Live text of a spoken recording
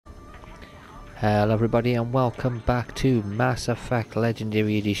Hello everybody and welcome back to Mass Effect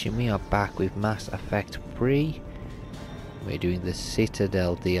Legendary Edition. We are back with Mass Effect 3. We're doing the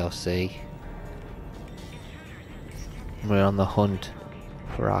Citadel DLC. We're on the hunt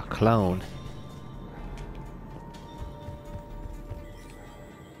for our clone.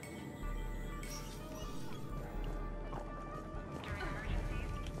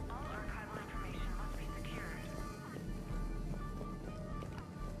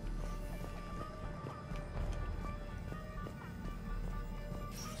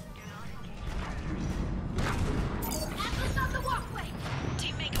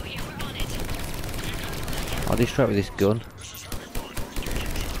 I'll destroy it with this gun.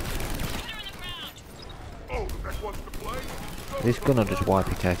 This gun will just wipe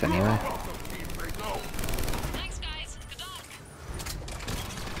it out anyway. Thanks, guys. Good luck.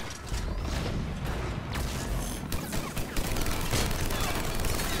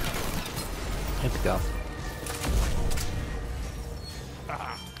 Let's go.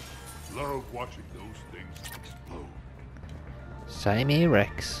 Love watching those things explode. Same here,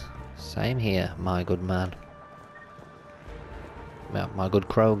 Rex. Same here, my good man. My good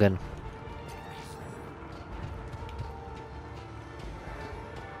Krogan.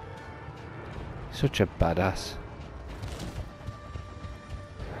 Such a badass.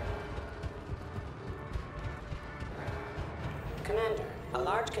 Commander, a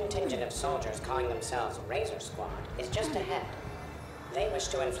large contingent of soldiers calling themselves Razor Squad is just ahead. They wish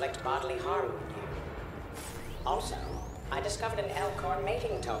to inflict bodily harm on you. Also, I discovered an Elcor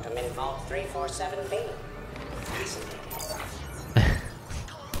mating totem in Vault 347B. Fascinating.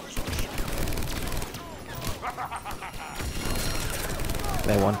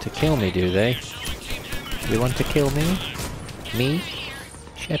 They want to kill me, do they? They want to kill me? Me?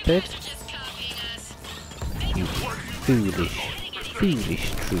 Shepard? You foolish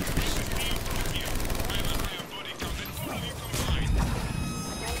troops.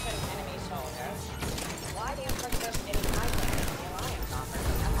 Enemy soldiers, why do you persist in hiding the alliance offers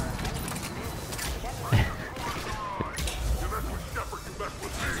a number of enemies? You mess with Shepard, you mess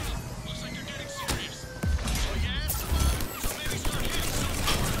with me. Looks like you're getting serious. Oh, yes? Maybe start hitting some Jane.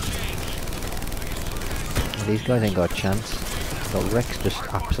 These guys ain't got a chance. Got Rex just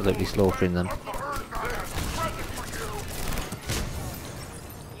absolutely slaughtering them.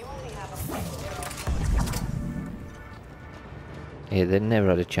 You only have a Yeah, they never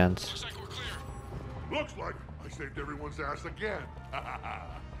had a chance. Looks like we're clear. Looks like I saved everyone's ass again.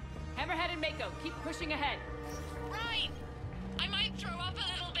 Hammerhead and Mako, keep pushing ahead. Right. I might throw up a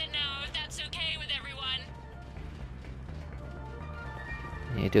little bit now, if that's okay with everyone.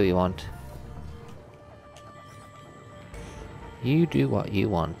 You do what you want. You do what you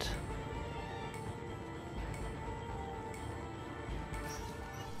want.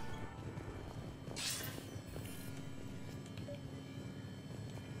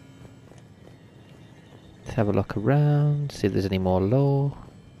 Let's have a look around, see if there's any more lore.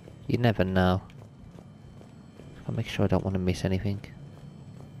 You never know. I'll make sure I don't want to miss anything.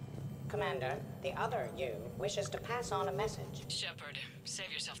 Commander, the other you wishes to pass on a message. Shepard,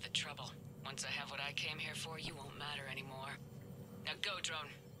 save yourself the trouble. Once I have what I came here for, you won't matter anymore. Now go, drone.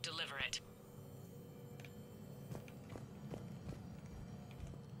 Deliver it.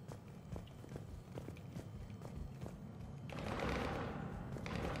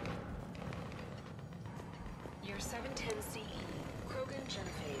 Year 710 CE. Krogan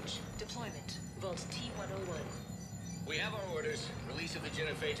genophage. Deployment. Vault T-101. We have our orders. Release of the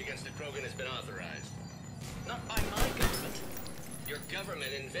genophage against the Krogan has been authorized. Not by my government. Your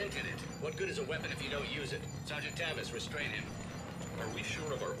government invented it. What good is a weapon if you don't use it? Sergeant Tavis, restrain him. Are we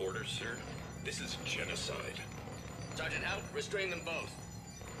sure of our orders, sir? This is genocide. Sergeant Hout, restrain them both.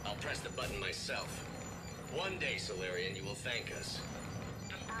 I'll press the button myself. One day, Solarian, you will thank us.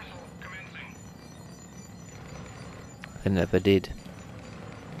 Dispersal commencing. They never did.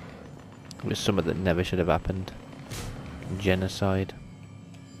 It was something that never should have happened. Genocide.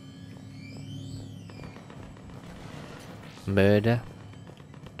 Murder.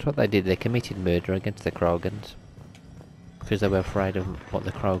 That's what they did, they committed murder against the Krogans. Because they were afraid of what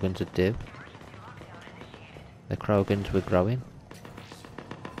the Krogans would do. The Krogans were growing.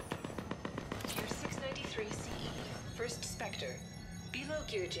 Year 693 CE. First Spectre. Below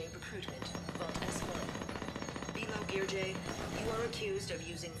Gearjay recruitment. Vault S1. Below Gearjay, you are accused of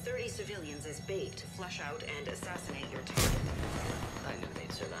using 30 civilians as bait to flush out and assassinate your target. I knew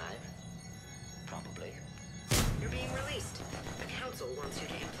they'd survive. Probably. You're being released. The Council wants you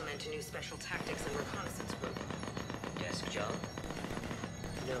to implement a new special tactics and reconnaissance group. Desk job?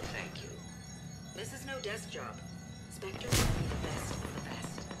 No, thank you. This is no desk job. Spectres will be the best of the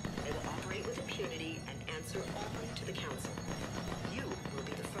best. They will operate with impunity answer only to the Council. You will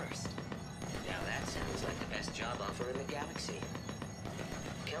be the first. Now that sounds like the best job offer in the galaxy.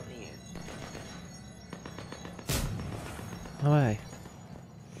 Count me in. Away.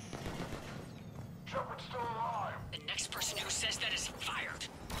 Shepard's still alive. The next person who says that is fired.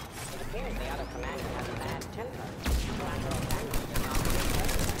 It appears the other commander has a bad temper. Collateral damage is not being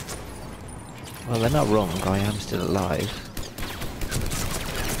heard. Well, they're not wrong. I am still alive.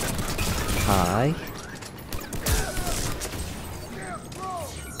 Hi.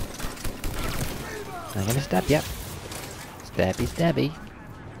 I'm gonna stab ya. Stabby, stabby.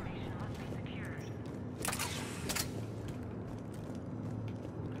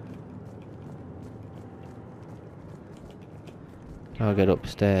 I'll get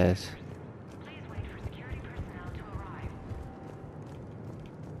upstairs.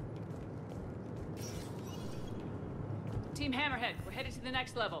 Team Hammerhead, we're headed to the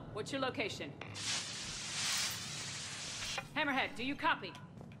next level. What's your location? Hammerhead, do you copy?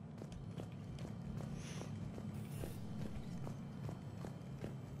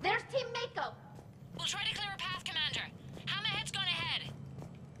 There's Team Mako. We'll try to clear a path, Commander. Hammerhead's gone ahead.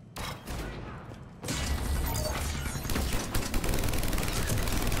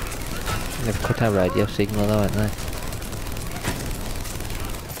 They've cut our radio signal though, haven't they?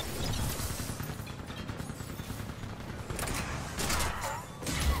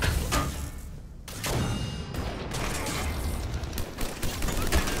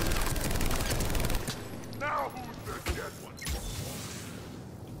 Now who's the dead one?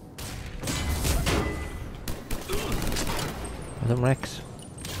 Well done, Rex.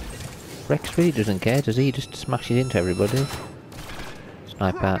 Rex really doesn't care, does he? He just smashes into everybody.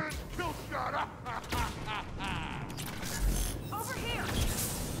 Snipe out. Kill shot. Over here.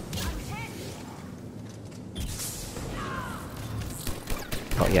 I'm hit.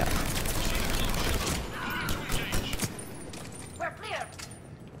 Oh yeah. We're clear.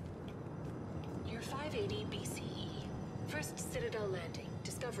 Year 580 BCE. First Citadel landing.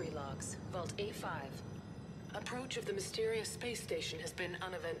 Discovery logs. Vault A5. Approach of the mysterious space station has been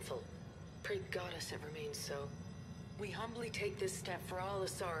uneventful. Pray Goddess it remains so. We humbly take this step for all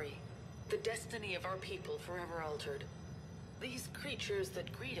Asari. The destiny of our people forever altered. These creatures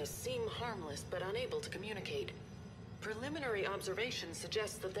that greet us seem harmless but unable to communicate. Preliminary observation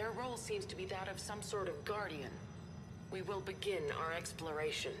suggests that their role seems to be that of some sort of guardian. We will begin our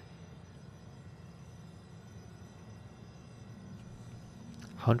exploration.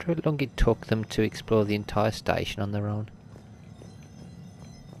 I wonder how long it took them to explore the entire station on their own.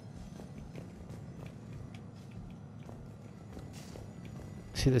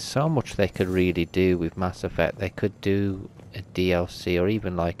 See, there's so much they could really do with Mass Effect. They could do a DLC or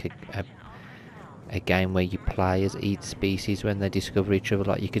even like a game where you play as each species when they discover each other.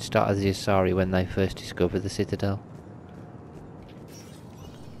 Like you could start as the Asari when they first discover the Citadel.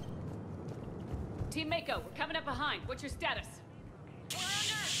 Team Mako, we're coming up behind. What's your status? We're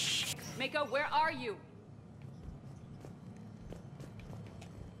under. Mako, where are you?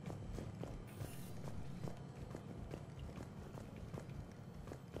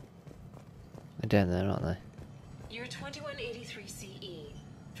 They're down there, aren't they? Year 2183 CE.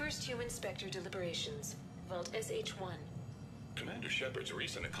 First human Spectre deliberations. Vault SH1. Commander Shepard's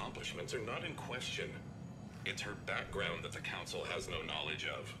recent accomplishments are not in question. It's her background that the Council has no knowledge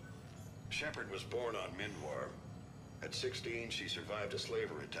of. Shepard was born on Mindwar. At 16, she survived a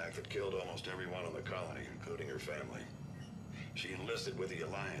slaver attack that killed almost everyone in the colony, including her family. She enlisted with the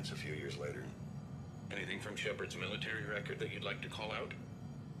Alliance a few years later. Anything from Shepard's military record that you'd like to call out?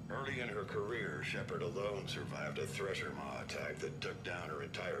 Early in her career, Shepard alone survived a Thresher Maw attack that took down her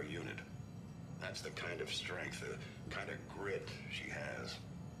entire unit. That's the kind of strength, the kind of grit she has.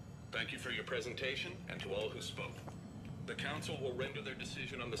 Thank you for your presentation, and to all who spoke. The Council will render their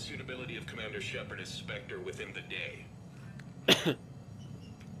decision on the suitability of Commander Shepard as Spectre within the day.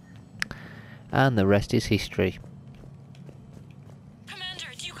 And the rest is history.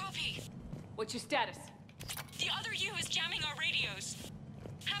 Commander, do you copy? What's your status? The other U is jamming our radios.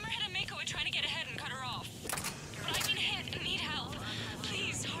 Hammerhead and Mako are trying to get ahead and cut her off. But I've been hit and need help.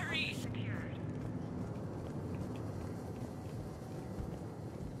 Please, hurry.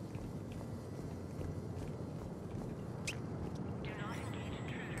 Do not engage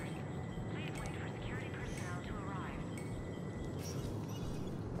intruders. Please wait for security personnel to arrive.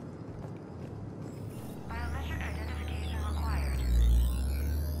 Biometric identification required.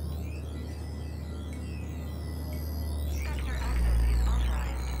 Spectre access is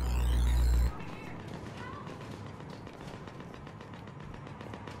authorized.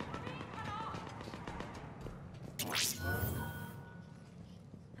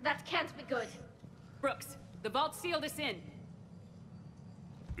 That can't be good. Brooks, the vault sealed us in.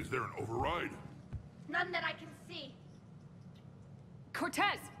 Is there an override? None that I can see.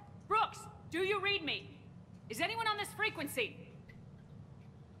 Cortez! Brooks! Do you read me? Is anyone on this frequency?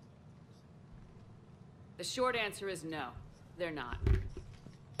 The short answer is no. They're not.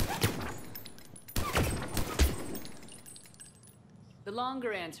 The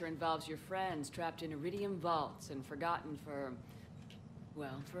longer answer involves your friends trapped in Iridium vaults and forgotten for...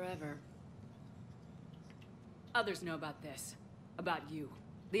 well, forever. Others know about this. About you.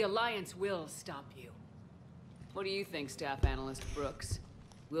 The Alliance will stop you. What do you think, Staff Analyst Brooks?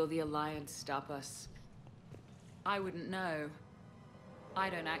 Will the Alliance stop us? I wouldn't know. I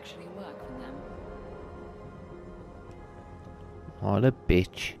don't actually work for them. What a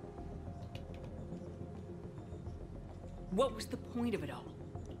bitch. What was the point of it all?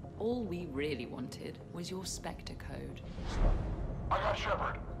 All we really wanted was your Spectre code. I got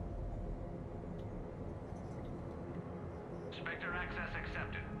Shepard. Spectre access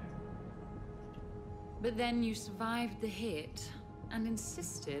accepted. But then you survived the hit and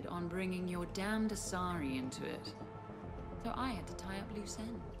insisted on bringing your damned Asari into it. So I had to tie up loose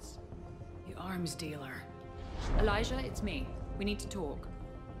ends. The arms dealer. Elijah, it's me. We need to talk.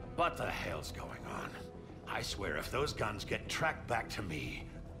 What the hell's going on? I swear if those guns get tracked back to me...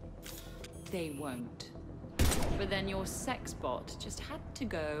 They won't. But then your sex bot just had to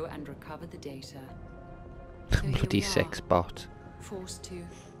go and recover the data. So here Bloody we are, sex bot. forced to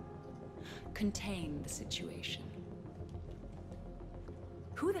contain the situation.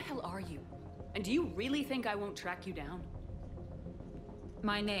 Who the hell are you? And do you really think I won't track you down?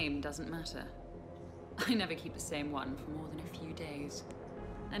 My name doesn't matter. I never keep the same one for more than a few days.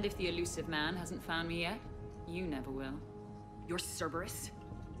 And if the elusive man hasn't found me yet, you never will. You're Cerberus?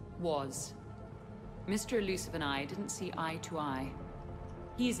 Was. Mr. Elusive and I didn't see eye to eye.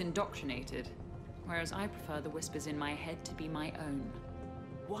 He's indoctrinated, whereas I prefer the whispers in my head to be my own.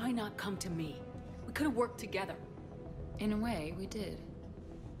 Why not come to me? We could have worked together. In a way, we did.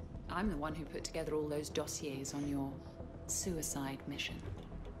 I'm the one who put together all those dossiers on your suicide mission.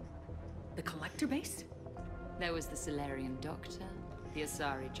 The Collector base? There was the Solarian Doctor, the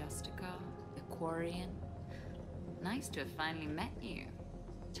Asari Justicar, the Quarian. Nice to have finally met you,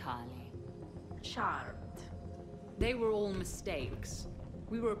 Charlie. Charmed. They were all mistakes.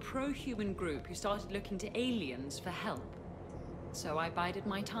 We were a pro-human group who started looking to aliens for help. So I bided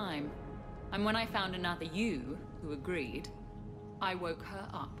my time. And when I found another you, who agreed, I woke her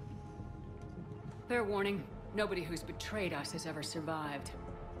up. Fair warning, nobody who's betrayed us has ever survived.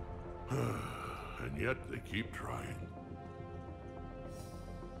 And yet they keep trying.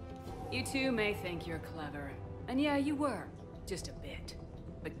 You two may think you're clever. And yeah, you were. Just a bit.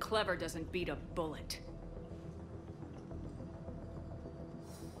 But clever doesn't beat a bullet.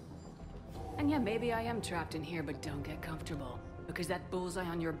 And yeah, maybe I am trapped in here, but don't get comfortable. Because that bullseye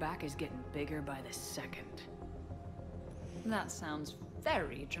on your back is getting bigger by the second. That sounds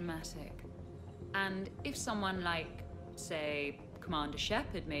very dramatic. And if someone like, say, Commander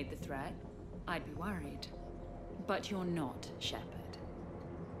Sheperd made the threat, I'd be worried. But you're not Shepard.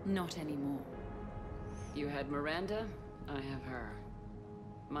 Not anymore. You had Miranda, I have her.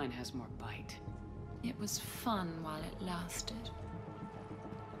 Mine has more bite. It was fun while it lasted.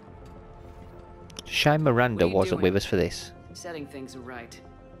 Shame Miranda What are you wasn't doing? with us for this. Setting things right.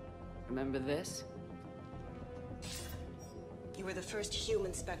 Remember this? You were the first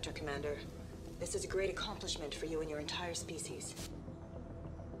human Spectre, Commander. This is a great accomplishment for you and your entire species.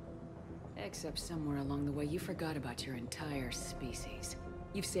 Except somewhere along the way you forgot about your entire species.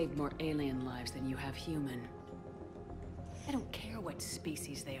 You've saved more alien lives than you have human. I don't care what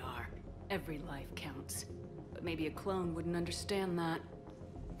species they are. Every life counts. But maybe a clone wouldn't understand that.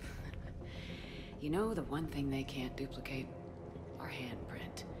 You know, the one thing they can't duplicate? Our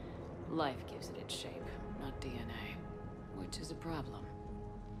handprint. Life gives it its shape, not DNA. Which is a problem.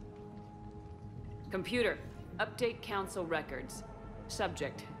 Computer, update Council records.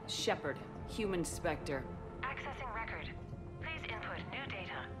 Subject, Shepard, Human Spectre. Accessing record. Please input new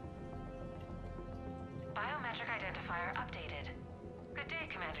data. Biometric identifier updated. Good day,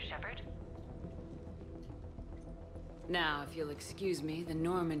 Commander Shepard. Now, if you'll excuse me, the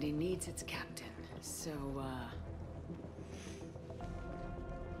Normandy needs its captain. So,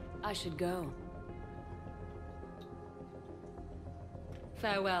 I should go.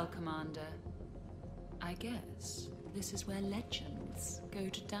 Farewell, Commander. I guess this is where legends go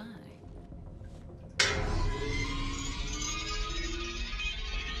to die.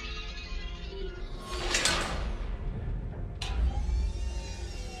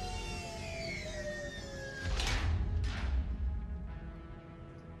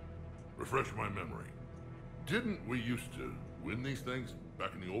 refresh my memory. Didn't we used to win these things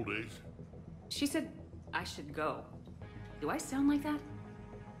back in the old days? She said I should go. Do I sound like that?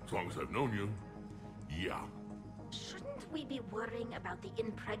 As long as I've known you, yeah. Shouldn't we be worrying about the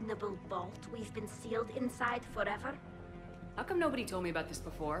impregnable vault we've been sealed inside forever? How come nobody told me about this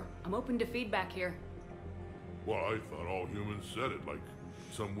before? I'm open to feedback here. Well, I thought all humans said it, like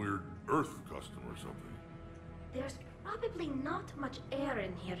some weird Earth custom or something. There's probably not much air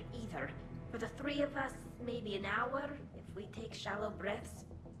in here either. For the three of us, maybe an hour, if we take shallow breaths.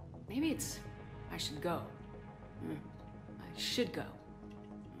 Maybe it's... I should go. I should go.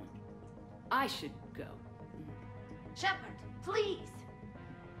 I should go. Shepard, please!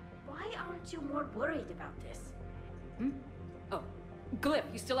 Why aren't you more worried about this? Oh, Glyph,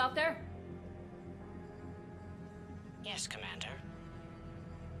 you still out there? Yes, Commander.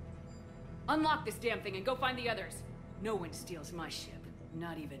 Unlock this damn thing and go find the others. No one steals my ship.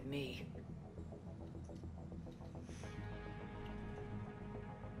 Not even me.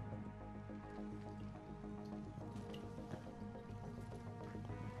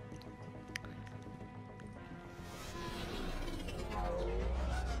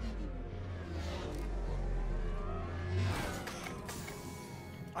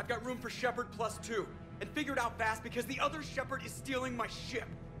 I've got room for Shepard +2, and figure it out fast because the other Shepard is stealing my ship.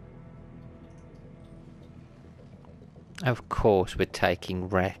 Of course we're taking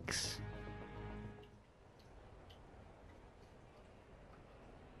Rex.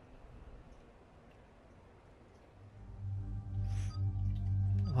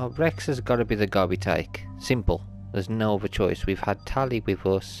 Well, Rex has got to be the guy we take. Simple. There's no other choice. We've had Tally with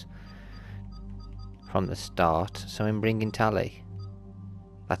us from the start, so I'm bringing Tally.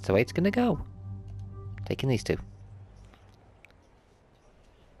 That's the way it's gonna go. Taking these two.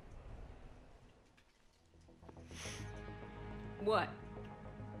 What?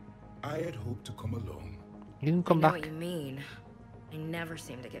 I had hoped to come alone. You can come I know back. what you mean. I never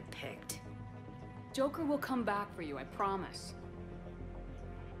seem to get picked. Joker will come back for you, I promise.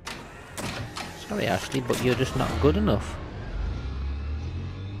 Sorry, Ashley, but you're just not good enough.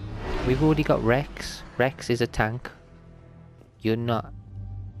 We've already got Rex. Rex is a tank. You're not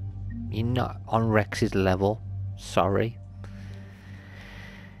on Rex's level. Sorry.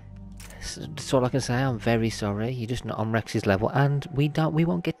 That's all I can say. I'm very sorry. You're just not on Rex's level, and we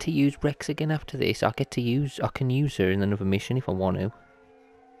won't get to use Rex again after this. I can use her in another mission if I want to.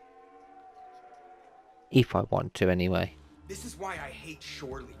 If I want to, anyway. This is why I hate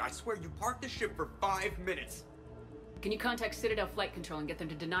Shorely. I swear you parked the ship for 5 minutes. Can you contact Citadel Flight Control and get them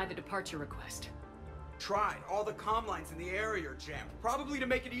to deny the departure request? Tried. All the comm lines in the area are jammed. Probably to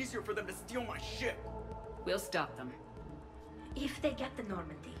make it easier for them to steal my ship. We'll stop them. If they get the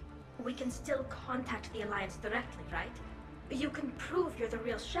Normandy, we can still contact the Alliance directly, right? You can prove you're the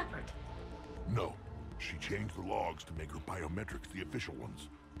real Shepard. No. She changed the logs to make her biometrics the official ones.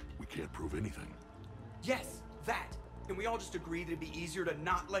 We can't prove anything. Yes, that. Can we all just agree that it'd be easier to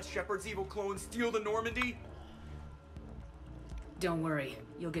not let Shepard's evil clone steal the Normandy? Don't worry.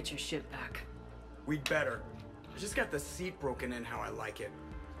 You'll get your ship back. We'd better. I just got the seat broken in how I like it.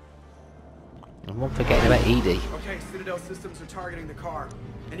 And won't forget about Edie. Okay, Citadel systems are targeting the car.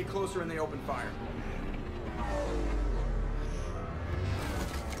 Any closer and they open fire.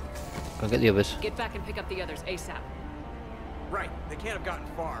 Go get the others. Get back and pick up the others ASAP. Right, they can't have gotten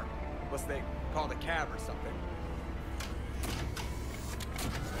far. Unless they called a cab or something.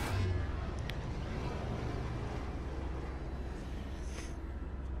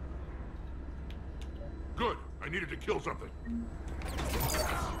 Good. I needed to kill something.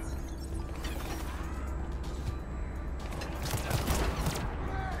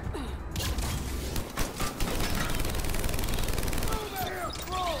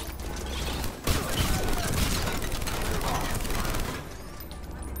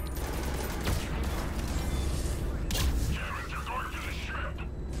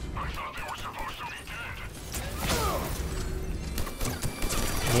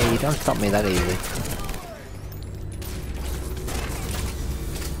 Yeah, you don't stop me that easy.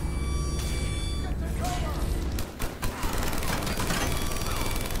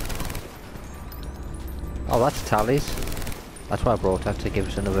 Oh, that's Tally's. That's why I brought her, to give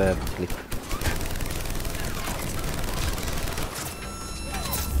us another clip.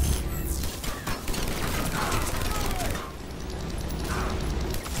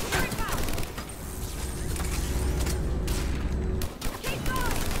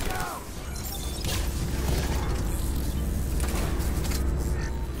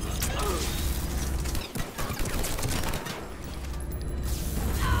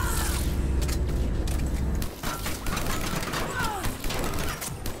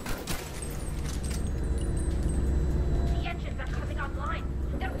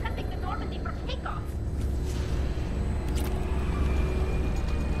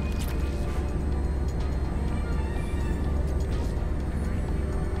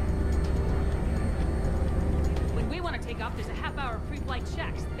 off, there's a half-hour pre-flight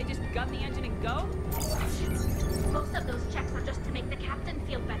checks. They just gun the engine and go? Most of those checks are just to make the captain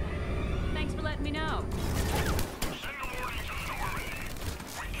feel better. Thanks for letting me know.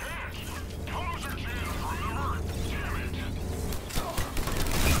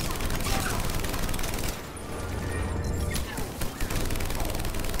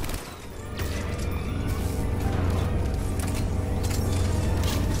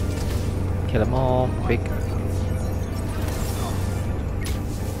 Kill them all, quick.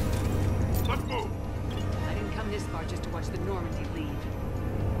 Let's move. I didn't come this far just to watch the Normandy leave.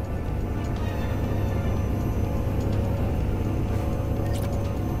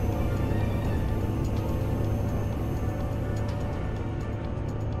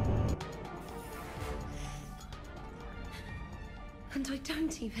 And I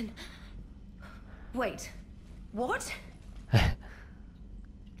don't even... Wait. What?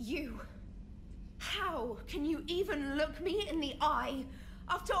 You... How can you even look me in the eye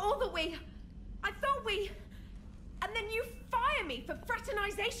after all that we... I thought we... And then you fire me for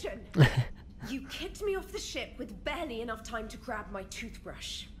fraternization. You kicked me off the ship with barely enough time to grab my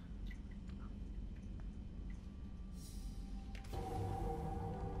toothbrush.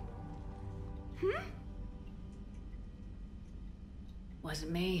 Hmm?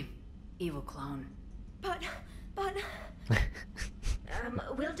 Wasn't me. Evil clone. But...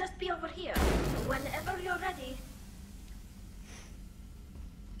 We'll just be over here. Whenever you're ready.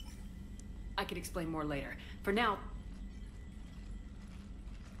 I could explain more later. For now...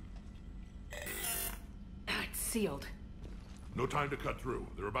 It's sealed. No time to cut through.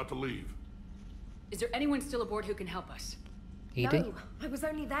 They're about to leave. Is there anyone still aboard who can help us? No, I was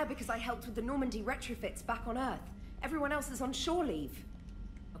only there because I helped with the Normandy retrofits back on Earth. Everyone else is on shore leave.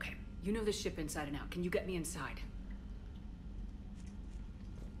 Okay, you know this ship inside and out. Can you get me inside?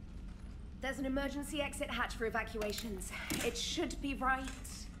 There's an emergency exit hatch for evacuations. It should be right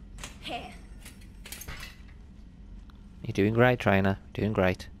here. You're doing great, trainer. Doing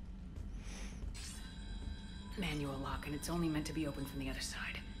great. Manual lock, and it's only meant to be opened from the other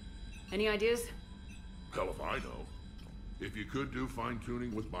side. Any ideas? Hell if I know. If you could do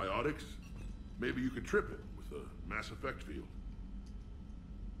fine-tuning with biotics, maybe you could trip it with a Mass Effect field.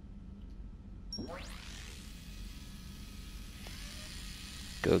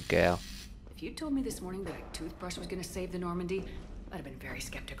 Good girl. If you told me this morning that a toothbrush was going to save the Normandy, I'd have been very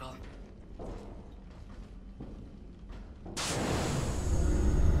skeptical.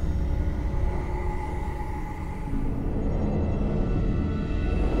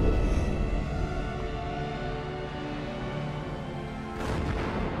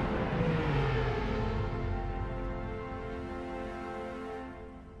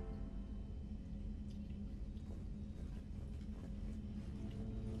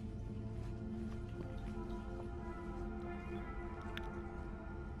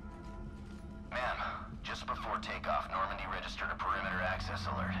 Just before takeoff, Normandy registered a perimeter access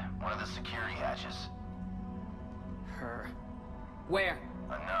alert. One of the security hatches. Her. Where?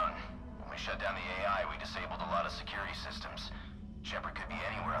 Unknown. When we shut down the AI, we disabled a lot of security systems. Shepard could be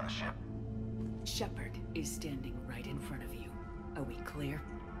anywhere on the ship. Shepard is standing right in front of you. Are we clear?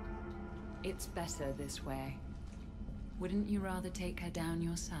 It's better this way. Wouldn't you rather take her down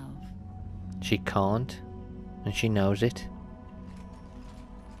yourself? She can't, and she knows it.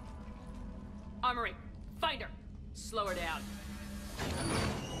 Armory, find her. Slow her down.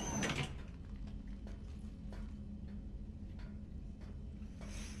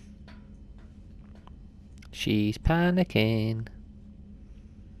 She's panicking.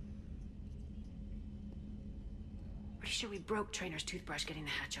 Pretty sure we broke Trainer's toothbrush getting the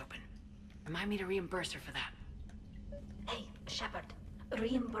hatch open. Remind me to reimburse her for that. Hey, Shepard.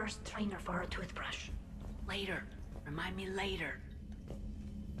 Reimburse Trainer for her toothbrush. Later. Remind me later.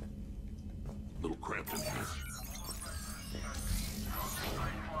 Little cramped in here.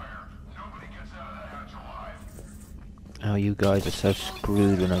 Oh, you guys are so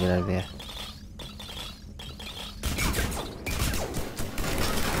screwed when I get over here.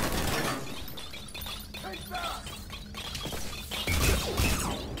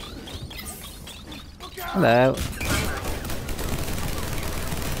 Hello.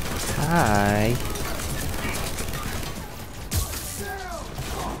 Hi.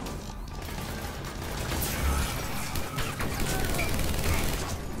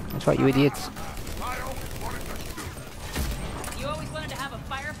 That's right, you idiots. You always wanted to have a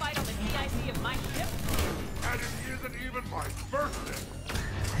firefight on the DIC of my ship? And it isn't even my birthday.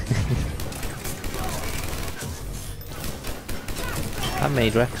 I'm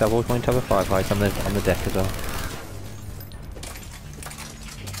made Rex. I've always wanted to have a firefight on the deck as well.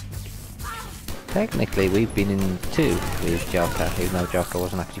 Technically, we've been in 2 with Joker, even though Joker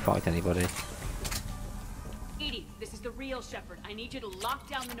wasn't actually fighting anybody. Edie, this is the real Shepard. I need you to lock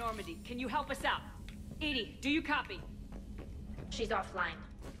down the Normandy. Can you help us out? Edie, do you copy? She's offline.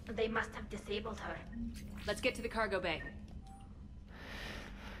 They must have disabled her. Let's get to the cargo bay.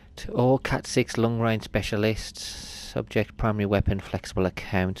 To all Cat 6 long-range specialists, subject primary weapon flexible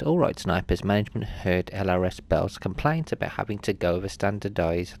account. Alright snipers, management heard LRS Bell's complaints about having to go with a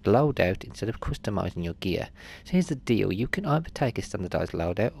standardised loadout instead of customising your gear. So here's the deal, you can either take a standardised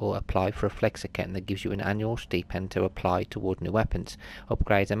loadout or apply for a flex account that gives you an annual stipend to apply toward new weapons,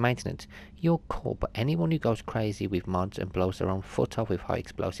 upgrades and maintenance. Your call, but anyone who goes crazy with mods and blows their own foot off with high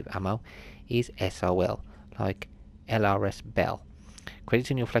explosive ammo is SOL, like LRS Bell. Credits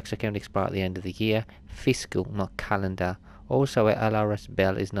in your flex account expire at the end of the year, fiscal, not calendar. Also, our LRS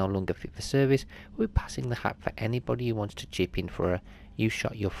Bell is no longer fit for service. We're passing the hat for anybody who wants to chip in for a you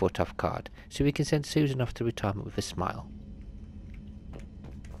shot your foot off card, so we can send Susan off to retirement with a smile.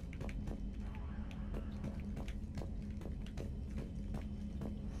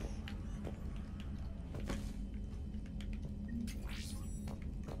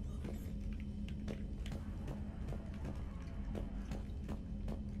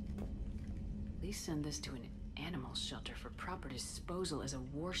 Send this to an animal shelter for proper disposal, as a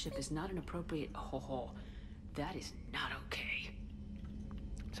warship is not an appropriate... that is not okay.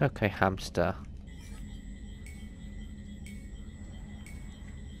 It's okay, hamster.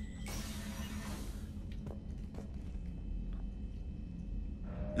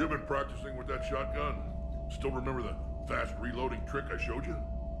 You've been practicing with that shotgun? Still remember the fast reloading trick I showed you?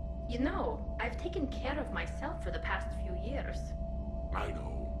 You know, I've taken care of myself for the past few years. I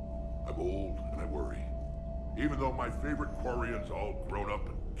know. I'm old and I worry. Even though my favorite Quarian's all grown up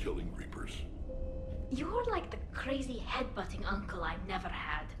and killing Reapers. You're like the crazy headbutting uncle I never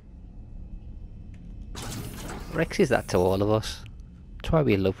had. Rex is that to all of us. That's why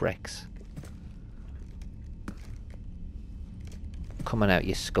we love Rex. Come on out,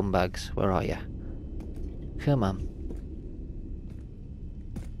 you scumbags. Where are you? Come on.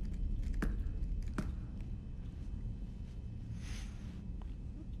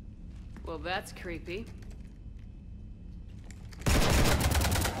 Well, that's creepy.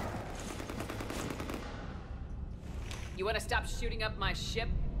 You want to stop shooting up my ship?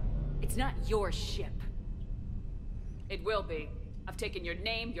 It's not your ship. It will be. I've taken your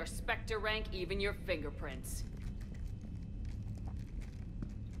name, your Spectre rank, even your fingerprints.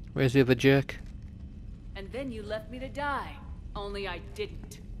 Where's the other jerk? And then you left me to die. Only I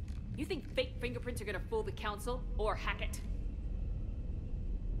didn't. You think fake fingerprints are gonna fool the Council or Hackett?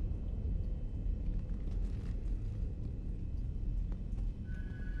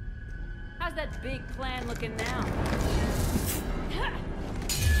 How's that big plan looking now?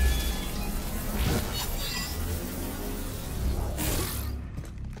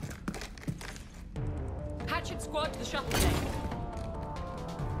 Hatchet squad to the shuttle bay.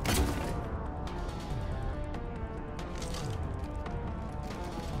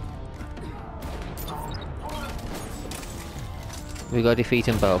 We gotta defeat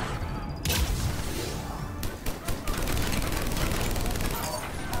them both.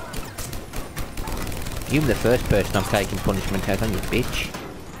 You're the first person I'm taking punishment out on, you bitch.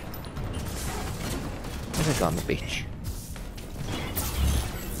 Where's I gone, the bitch?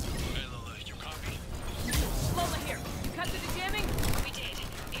 Lola here. You cut through the jamming? We did.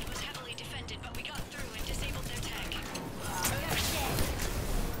 It was heavily defended, but we got through and disabled their tech.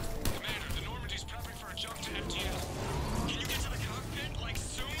 Commander, the Normandy's prepping for a jump to FTL. Can you get to the cockpit, like,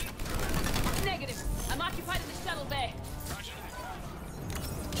 soon? Negative. I'm occupied in the shuttle bay. Roger that.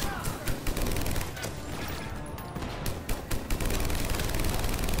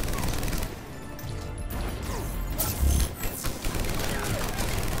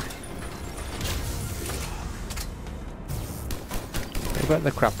 What about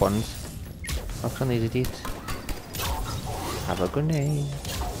the crap ones? What's on these idiots? Have a grenade.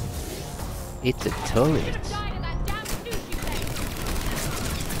 It's a turret.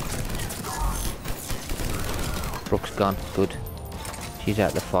 Brooke's gone. Good. She's out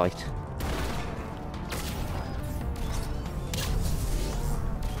of the fight.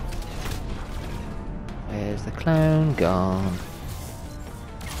 Where's the clown gone?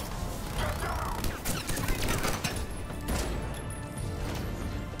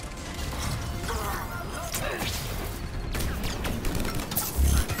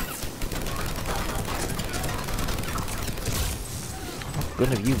 What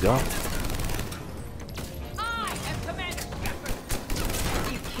gun have you got? I am Commander Shepard.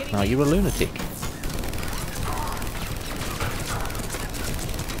 Are you kidding Oh, me? you're a lunatic.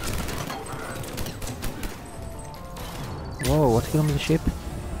 Whoa, what's going on with the ship?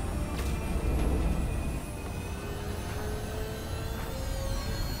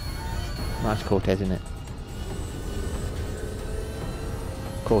 Nice Cortez, isn't it?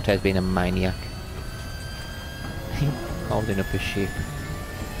 Cortez being a maniac. Holding up his ship.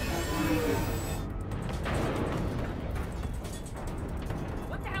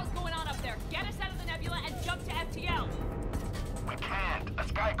 What the hell's going on up there? Get us out of the nebula and jump to FTL! We can't. A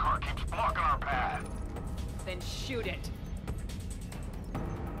sky car keeps blocking our path. Then shoot it.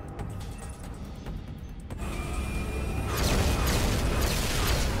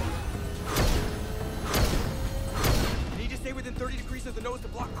 Need to stay within 30 degrees of the nose to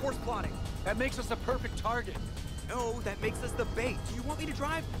block course plotting. That makes us a perfect target. No, that makes us the bait. Do you want me to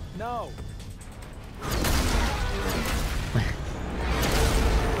drive? No.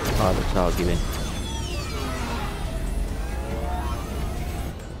 Oh, that's arguing.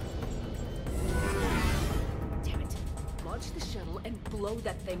 Damn it. Launch the shuttle and blow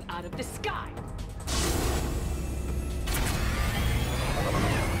that thing out of the sky!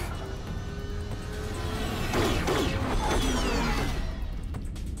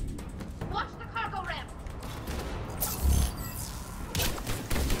 Watch the cargo ramp!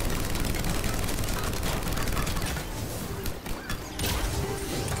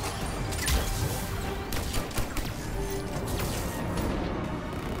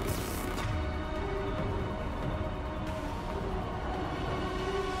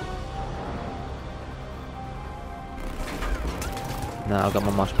 Now I've got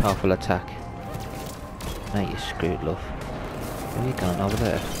my most powerful attack. Now you're screwed, love. Where are you going? Over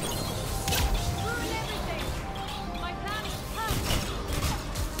there?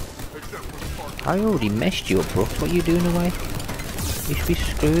 I already messed you up, Brooks. What are you doing away? You should be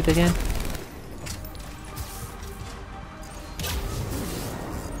screwed again.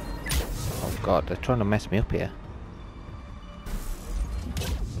 Oh god, they're trying to mess me up here.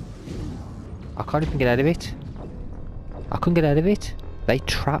 I can't even get out of it. I couldn't get out of it. They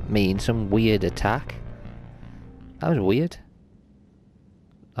trapped me in some weird attack. That was weird.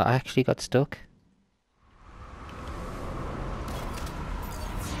 I actually got stuck.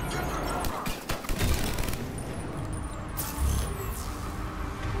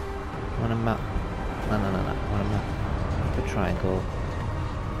 I want a map. No. I want a map. The triangle.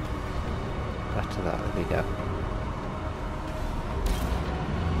 Back to that. There we go.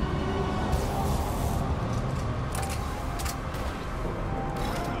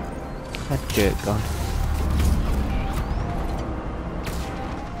 That jerk gone.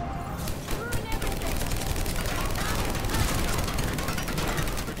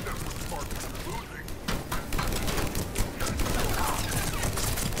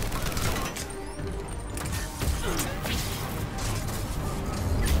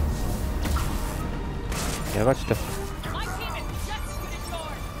 Yeah, I got stuff. My team is just as good as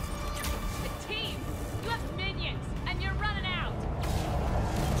yours! The team! You have minions, and you're running out!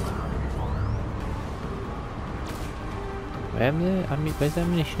 Where's the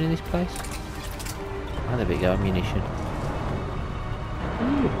ammunition in this place? Oh, there we go, ammunition.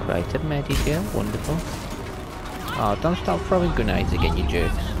 Ooh, great, a medical, wonderful. Oh, don't stop throwing grenades again, you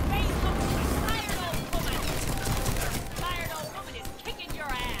jerks. Tired old woman is kicking your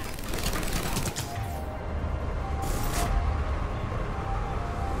ass!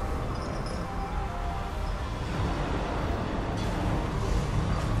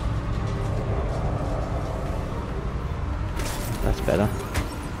 That's better.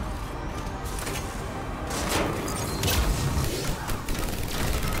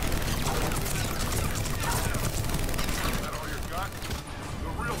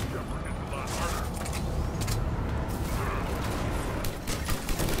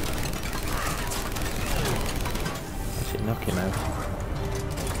 I should knock him out.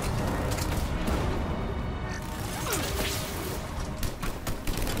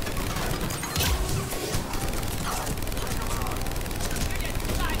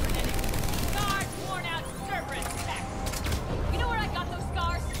 Scars, worn out, Cerberus tech! You know where I got those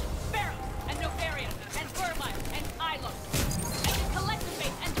scars? Barrows, and Novaria, and Vermire, and Ilos, and Collective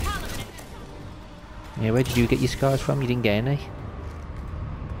Base, and Paladin. Yeah, where did you get your scars from? You didn't get any?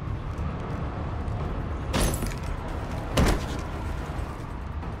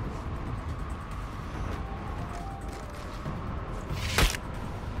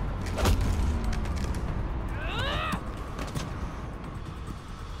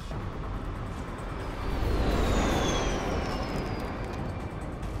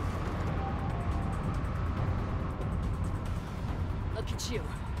 Look at you.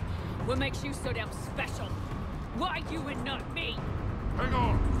 What makes you so damn special? Why you and not me? Hang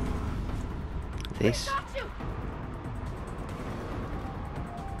on! This? Got you!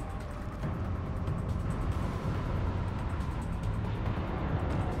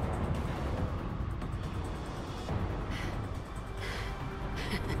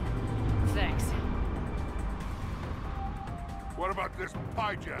 this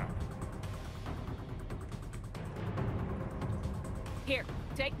hijack. Here,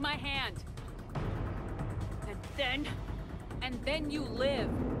 take my hand. And then you live.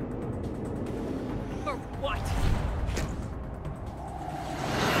 For what?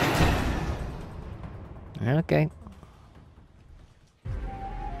 Okay.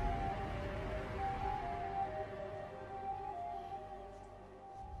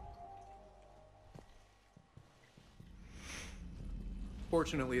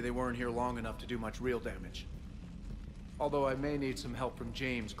 Fortunately, they weren't here long enough to do much real damage. Although I may need some help from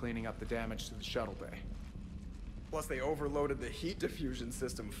James cleaning up the damage to the shuttle bay. Plus, they overloaded the heat diffusion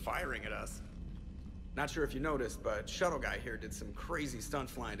system, firing at us. Not sure if you noticed, but Shuttle Guy here did some crazy stunt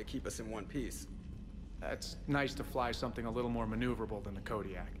flying to keep us in one piece. That's nice to fly something a little more maneuverable than the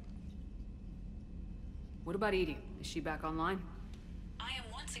Kodiak. What about Edie? Is she back online? I am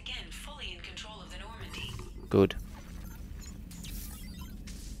once again fully in control of the Normandy. Good.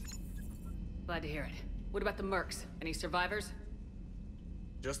 Glad to hear it. What about the mercs? Any survivors?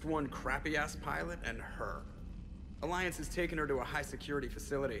 Just one crappy-ass pilot and her. Alliance has taken her to a high-security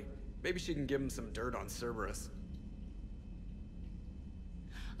facility. Maybe she can give him some dirt on Cerberus.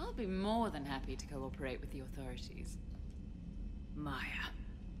 I'll be more than happy to cooperate with the authorities. Maya.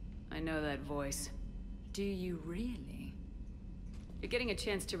 I know that voice. Do you really? You're getting a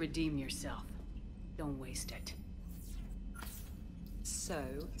chance to redeem yourself. Don't waste it. So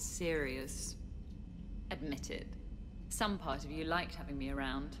serious. Admit it. Some part of you liked having me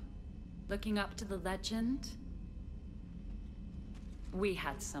around. Looking up to the legend? We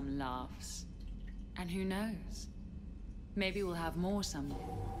had some laughs. And who knows? Maybe we'll have more someday.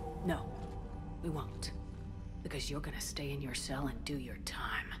 No, we won't. Because you're gonna stay in your cell and do your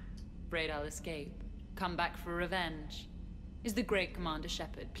time. Afraid I'll escape? Come back for revenge? Is the great Commander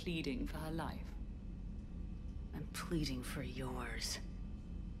Sheperd pleading for her life? I'm pleading for yours.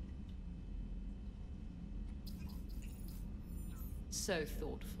 So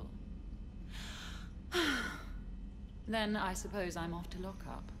thoughtful. Then I suppose I'm off to lock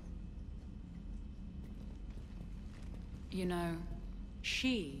up. You know,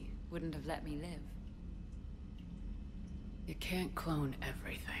 she wouldn't have let me live. You can't clone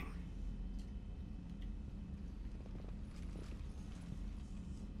everything.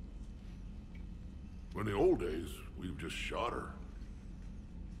 In the old days, we've just shot her.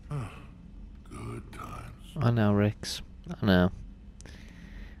 Good times. I know, Rix. I know.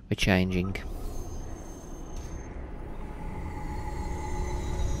 We're changing.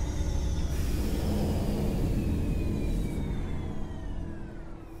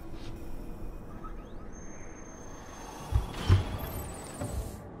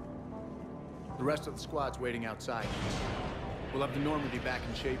 The rest of the squad's waiting outside. We'll have the Normandy back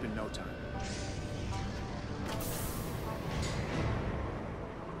in shape in no time.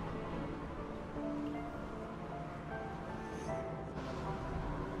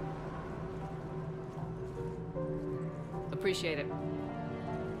 Appreciate it.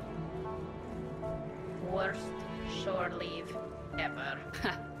 Worst shore leave ever.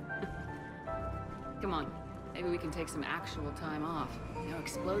 Come on. Maybe we can take some actual time off. No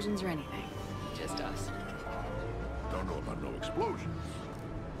explosions or anything. Just us. Don't know about no explosions,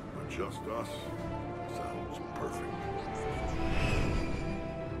 but just us sounds perfect.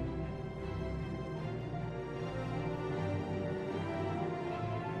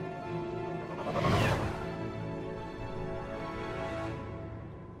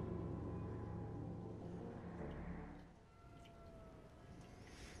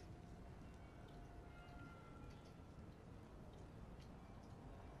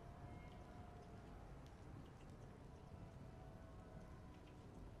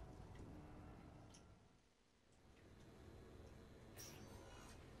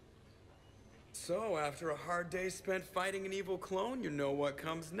 So, after a hard day spent fighting an evil clone, you know what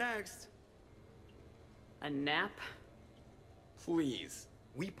comes next. A nap? Please.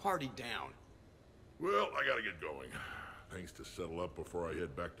 We party down. Well, I gotta get going. Things to settle up before I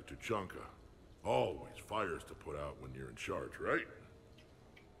head back to Tuchanka. Always fires to put out when you're in charge, right?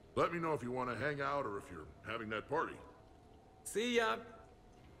 Let me know if you want to hang out or if you're having that party. See ya.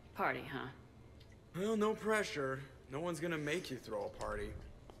 Party, huh? Well, no pressure. No one's gonna make you throw a party.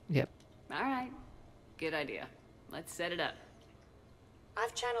 Yep. All right. Good idea. Let's set it up.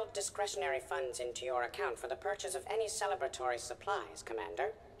 I've channeled discretionary funds into your account for the purchase of any celebratory supplies,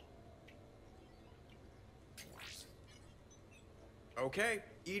 Commander. Okay,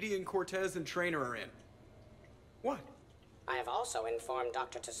 Edie and Cortez and Trainer are in. What? I have also informed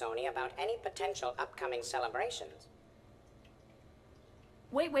Dr. Tazzoni about any potential upcoming celebrations.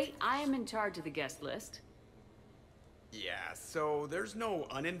 Wait, I am in charge of the guest list. Yeah, so there's no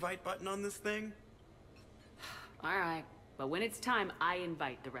uninvite button on this thing? Alright, but when it's time, I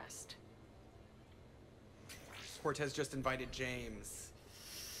invite the rest. Cortez just invited James.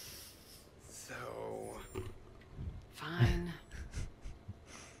 So... Fine.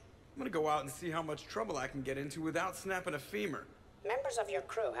 I'm gonna go out and see how much trouble I can get into without snapping a femur. Members of your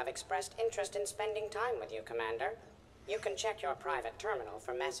crew have expressed interest in spending time with you, Commander. You can check your private terminal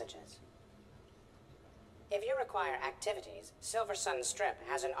for messages. If you require activities, Silver Sun Strip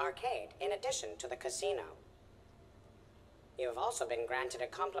has an arcade in addition to the casino. You have also been granted a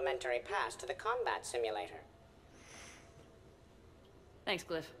complimentary pass to the combat simulator. Thanks,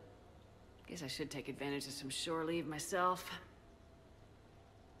 Cliff. Guess I should take advantage of some shore leave myself.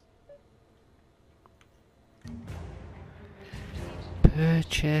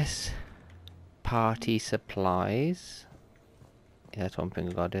 Purchase party supplies. Yeah, that's one thing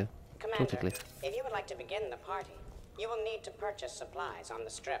I gotta do. Commander, if you would like to begin the party, you will need to purchase supplies on the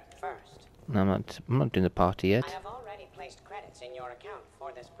Strip first. No, I'm not doing the party yet. I have already placed credits in your account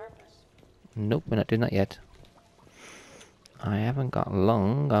for this purpose. Nope, we're not doing that yet. I haven't got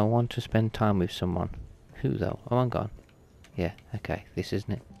long. I want to spend time with someone. Who though? Oh, I'm gone. Yeah, okay, this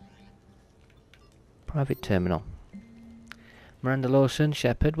isn't it. Private terminal. Miranda Lawson,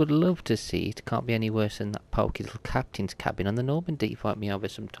 Shepard, would love to see it. Can't be any worse than that pokey little captain's cabin on the Normandy. Invite me over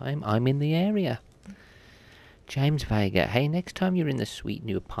sometime. I'm in the area. James Vega. Hey, next time you're in the sweet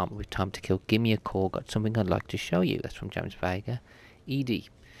new apartment with time to kill, give me a call. Got something I'd like to show you. That's from James Vega. Edie.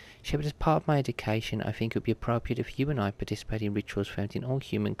 Shepard, as part of my education, I think it would be appropriate if you and I participate in rituals found in all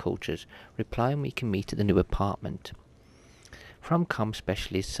human cultures. Reply and we can meet at the new apartment. From comm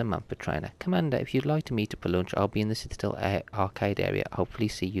specialist Samantha Trainer. Commander, if you'd like to meet up for lunch, I'll be in the Citadel arcade area. Hopefully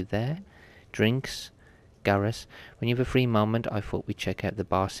see you there. Drinks. Garrus. When you have a free moment, I thought we'd check out the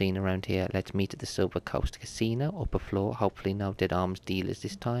bar scene around here. Let's meet at the Silver Coast Casino, upper floor. Hopefully no dead arms dealers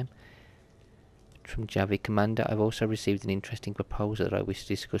this time. From Javi. Commander, I've also received an interesting proposal that I wish to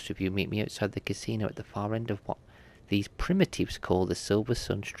discuss with you. Meet me outside the casino at the far end of what these primitives call the Silver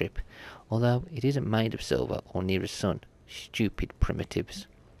Sun Strip. Although it isn't made of silver or near a sun. Stupid primitives.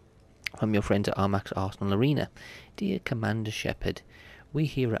 From your friends at Armax Arsenal Arena. Dear Commander Shepard, we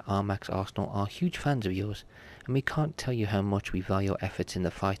here at Armax Arsenal are huge fans of yours, and we can't tell you how much we value your efforts in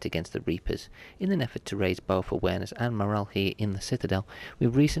the fight against the Reapers. In an effort to raise both awareness and morale here in the Citadel,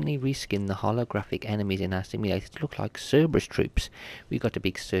 we've recently reskinned the holographic enemies in our simulator to look like Cerberus troops. We got a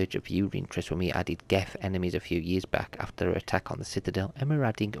big surge of viewer interest when we added Geth enemies a few years back after their attack on the Citadel, and we're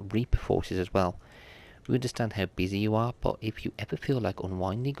adding Reaper forces as well. We understand how busy you are, but if you ever feel like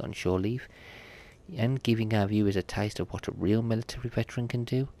unwinding on shore leave and giving our viewers a taste of what a real military veteran can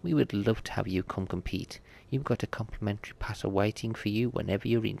do, we would love to have you come compete. You've got a complimentary pass awaiting for you whenever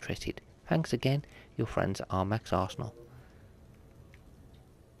you're interested. Thanks again, your friends at Armax Arsenal.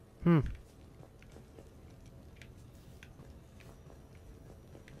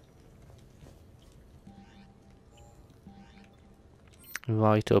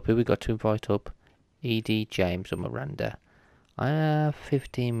 Invite up. Who we got to invite up? Edie, James, or Miranda. I have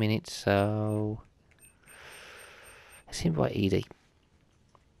 15 minutes, so let's invite Edie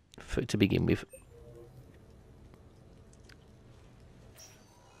to begin with.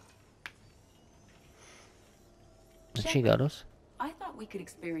 And she got us. I thought we could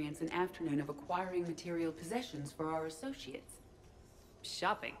experience an afternoon of acquiring material possessions for our associates.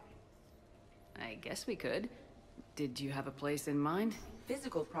 Shopping? I guess we could. Did you have a place in mind?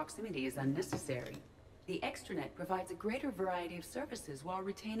 Physical proximity is unnecessary. The extranet provides a greater variety of services while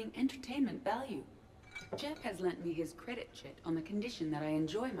retaining entertainment value. Jeff has lent me his credit chit on the condition that I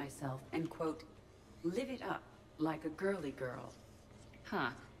enjoy myself and, quote, live it up like a girly girl. Huh.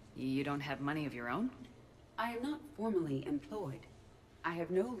 You don't have money of your own? I am not formally employed. I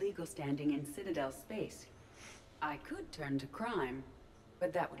have no legal standing in Citadel space. I could turn to crime,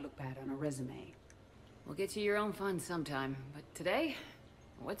 but that would look bad on a resume. We'll get you your own fun sometime, but today,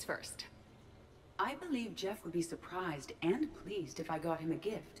 what's first? I believe Jeff would be surprised and pleased if I got him a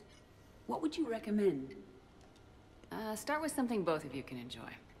gift. What would you recommend? Start with something both of you can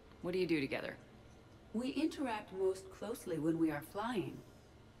enjoy. What do you do together? We interact most closely when we are flying.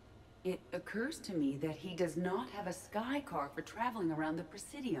 It occurs to me that he does not have a sky car for traveling around the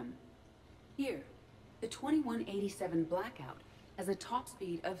Presidium. Here, the 2187 Blackout has a top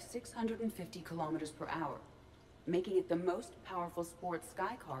speed of 650 kilometers per hour, making it the most powerful sports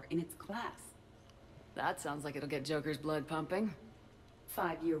sky car in its class. That sounds like it'll get Joker's blood pumping.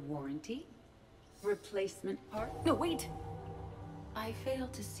 5-year warranty? Replacement part? No, wait! I fail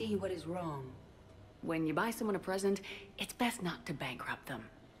to see what is wrong. When you buy someone a present, it's best not to bankrupt them.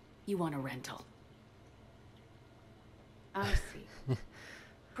 You want a rental. I see.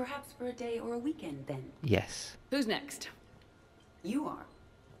 Perhaps for a day or a weekend, then. Yes. Who's next? You are.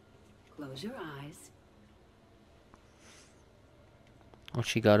 Close your eyes. What's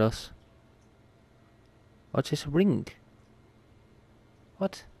she got us? What's this, a ring?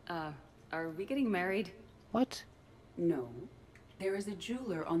 What? Are we getting married? What? No. There is a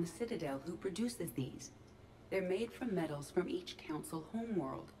jeweler on the Citadel who produces these. They're made from metals from each council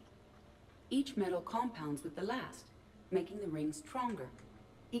homeworld. Each metal compounds with the last, making the rings stronger.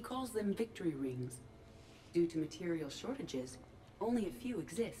 He calls them victory rings. Due to material shortages, only a few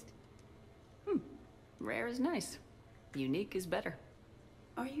exist. Rare is nice. Unique is better.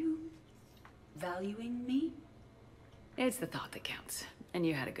 Are you valuing me? It's the thought that counts. And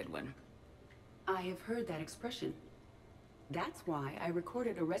you had a good one. I have heard that expression. That's why I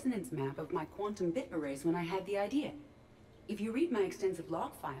recorded a resonance map of my quantum bit arrays when I had the idea. If you read my extensive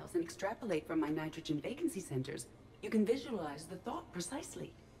log files and extrapolate from my nitrogen vacancy centers, you can visualize the thought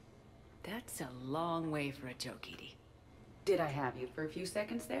precisely. That's a long way for a joke, Edie. Did I have you for a few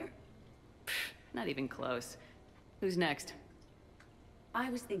seconds there? Not even close. Who's next? I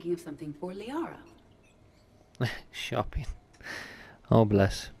was thinking of something for Liara. Shopping. Oh,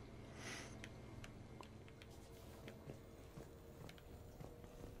 bless.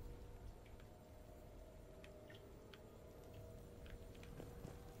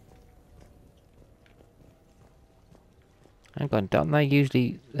 Hang on, don't they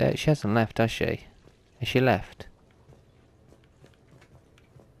usually... she hasn't left, has she? Has she left?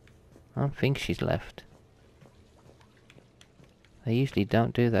 I don't think she's left. They usually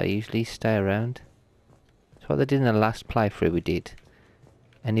don't do that, they usually stay around. That's what they did in the last playthrough we did.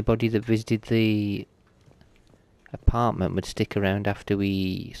 Anybody that visited the apartment would stick around after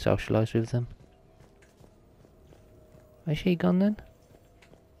we socialised with them. Where's she gone then?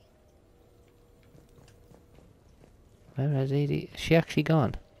 Where has Edie? Is she actually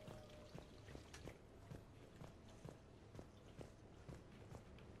gone?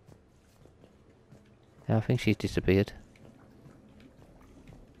 Yeah, I think she's disappeared.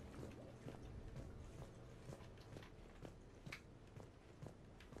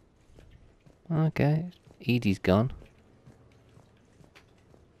 Okay, Edie's gone.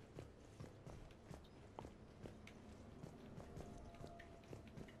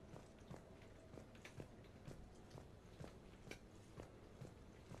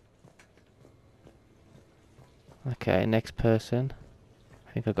 Okay, next person.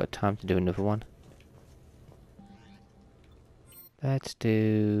 I think I've got time to do another one. Let's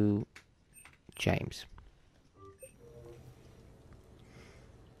do James.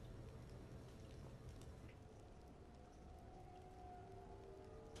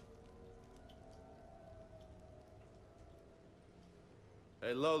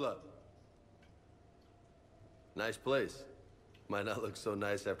 Hey, Lola. Nice place. Might not look so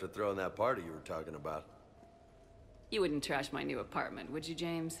nice after throwing that party you were talking about. You wouldn't trash my new apartment, would you,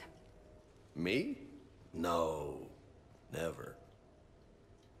 James? Me? No. Never.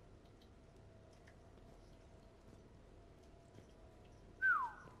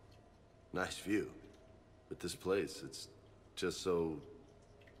 Nice view. But this place, it's just so...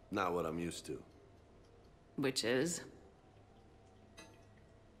 not what I'm used to. Which is?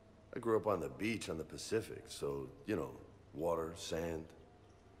 I grew up on the beach on the Pacific, so, you know, water, sand,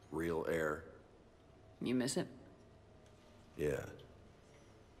 real air. You miss it? Yeah.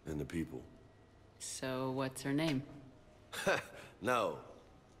 And the people. So, what's her name? No.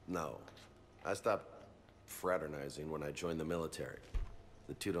 I stopped fraternizing when I joined the military.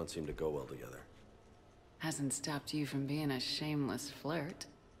 The two don't seem to go well together. Hasn't stopped you from being a shameless flirt.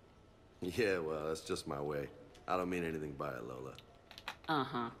 Yeah, well, that's just my way. I don't mean anything by it, Lola.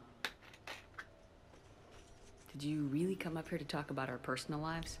 Uh-huh. Did you really come up here to talk about our personal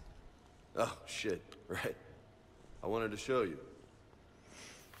lives? Oh, shit, right. I wanted to show you.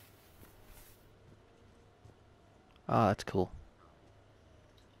 Oh, that's cool.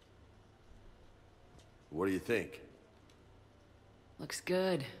 What do you think? Looks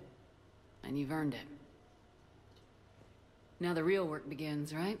good. And you've earned it. Now the real work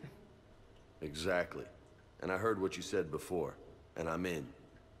begins, right? Exactly. And I heard what you said before. And I'm in.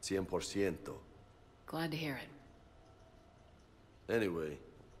 100%. Glad to hear it. Anyway,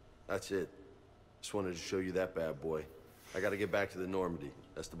 that's it. Just wanted to show you that bad boy. I gotta get back to the Normandy.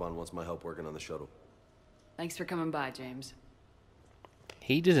 Esteban wants my help working on the shuttle. Thanks for coming by, James.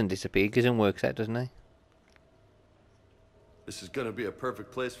 He doesn't disappear, because he works out, doesn't he? This is gonna be a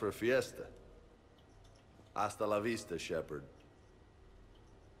perfect place for a fiesta. Hasta la vista, Shepard.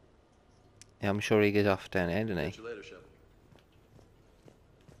 Yeah, I'm sure he goes off down here, doesn't he? Catch you later, Shepard.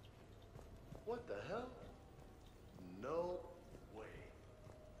 What the hell? No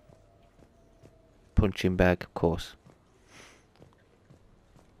punching bag, of course.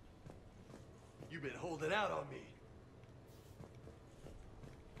 You've been holding out on me.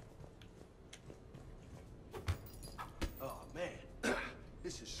 Oh man,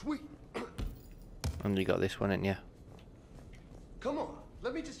 this is sweet. And you got this one, ain't you? Come on,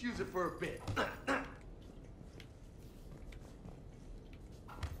 let me just use it for a bit.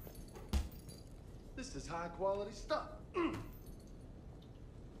 This is high quality stuff.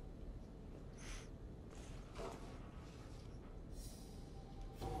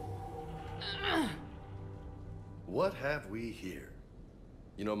 What have we here?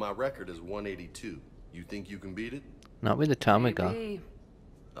 You know, my record is 182. You think you can beat it? Not with the time we got.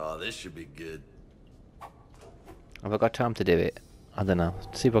 Oh, this should be good. Have I got time to do it? I don't know.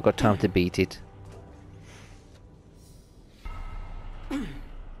 See if I've got time to beat it.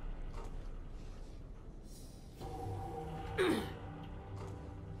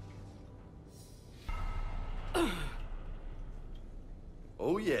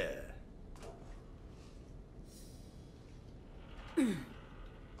 Oh yeah.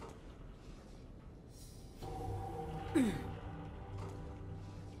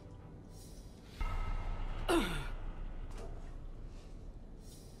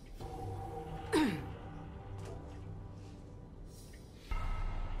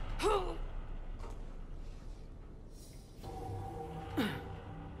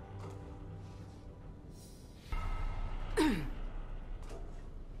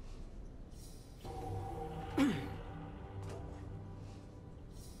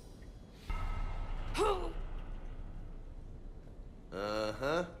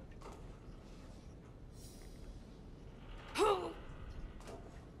 Uh-huh.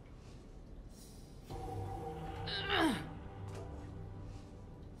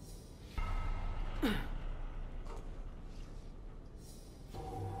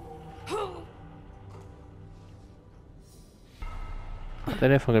 I don't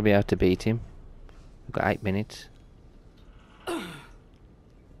know if I'm going to be able to beat him. I've got 8 minutes.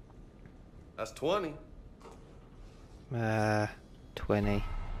 That's 20. 20.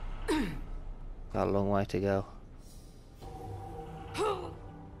 Got a long way to go.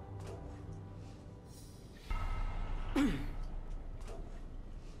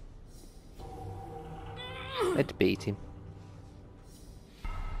 Let's beat him.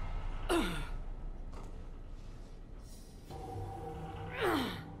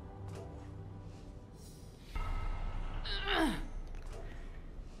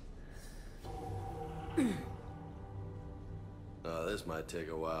 Oh, this might take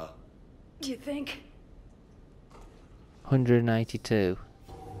a while. You think? 182.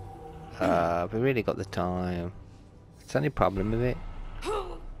 We really got the time. It's the only problem with it.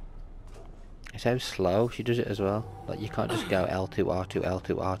 It's how slow she does it as well. Like, you can't just go L2, R2,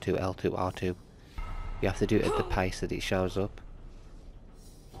 L2, R2, L2, R2. You have to do it at the pace that it shows up.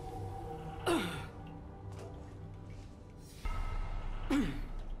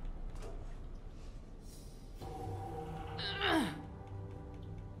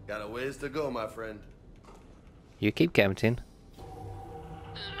 Got a ways to go, my friend. You keep counting.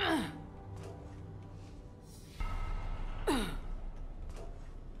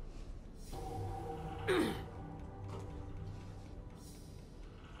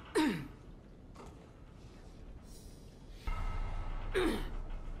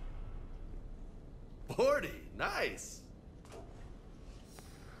 Nice.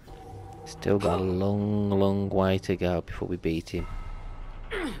 Still got a long way to go before we beat him.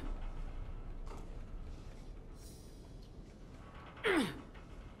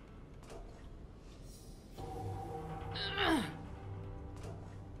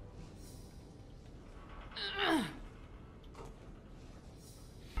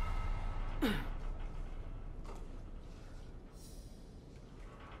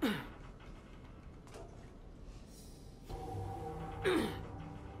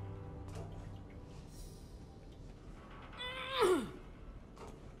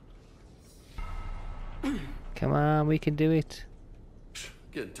 Come on, we can do it.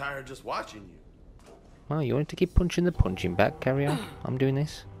 Getting tired just watching you. Well, you want to keep punching the punching bag? Carry on. I'm doing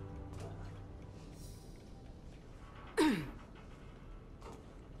this.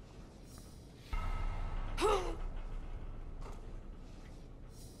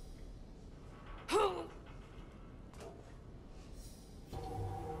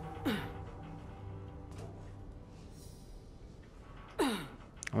 I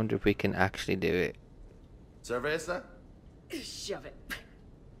wonder if we can actually do it. Cerveza? Shove it.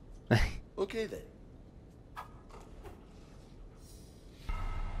 Okay then.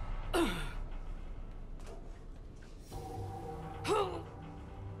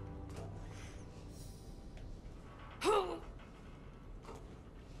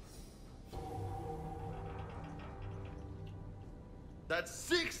 That's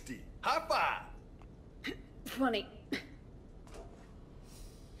 60. High five. Funny.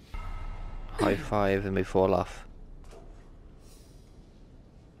 High five and we fall off.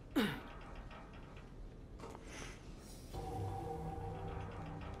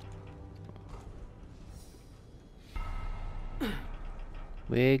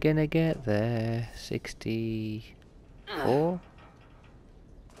 We're gonna get there. 64.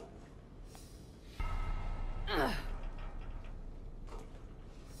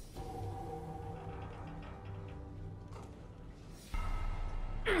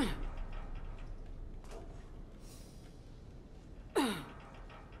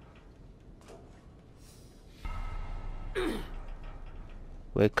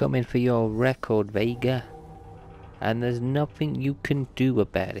 We're coming for your record, Vega. And there's nothing you can do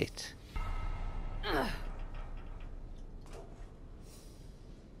about it.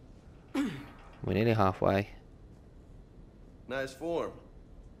 We're nearly halfway. Nice form.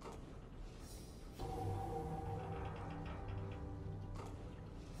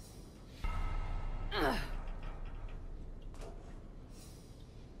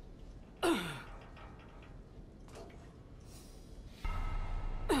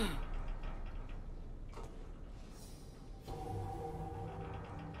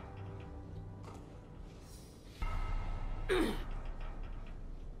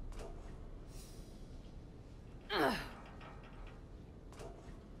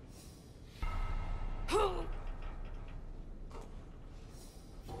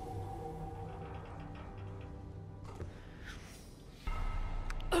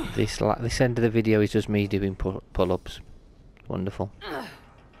 This end of the video is just me doing pull-ups. Wonderful. Come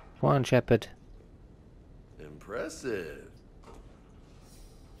on, Sheperd. Impressive.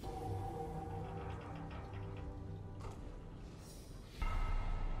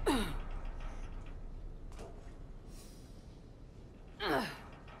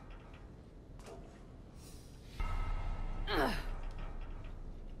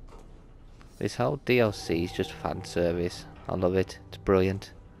 This whole DLC is just fan service. I love it. It's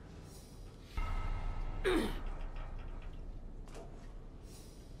brilliant.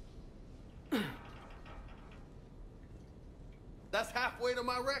 That's halfway to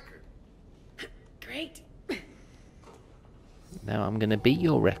my record. Great. Now I'm gonna beat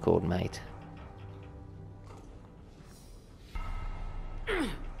your record, mate.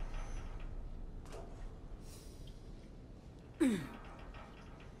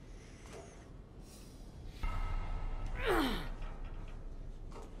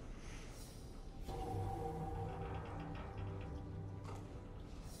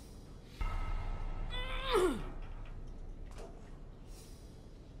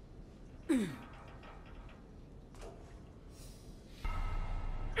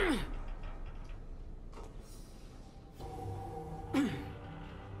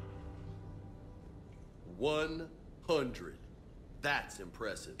 That's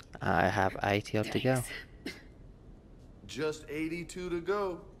impressive. I have 80 odd to go. Just 82 to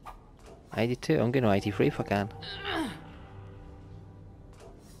go. 82. I'm going to 83 if I can.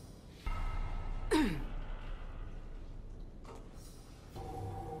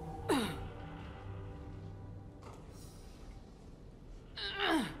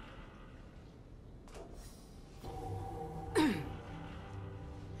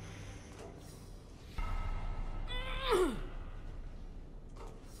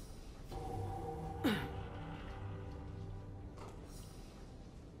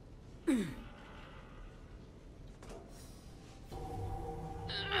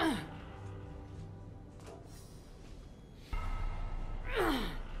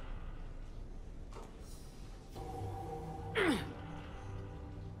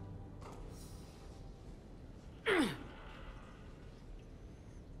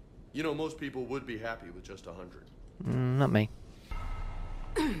 You know, most people would be happy with just 100. Not me.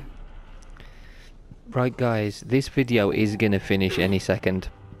 Right guys, this video is going to finish any second.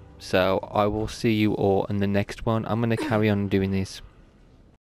 So I will see you all in the next one. I'm going to carry on doing this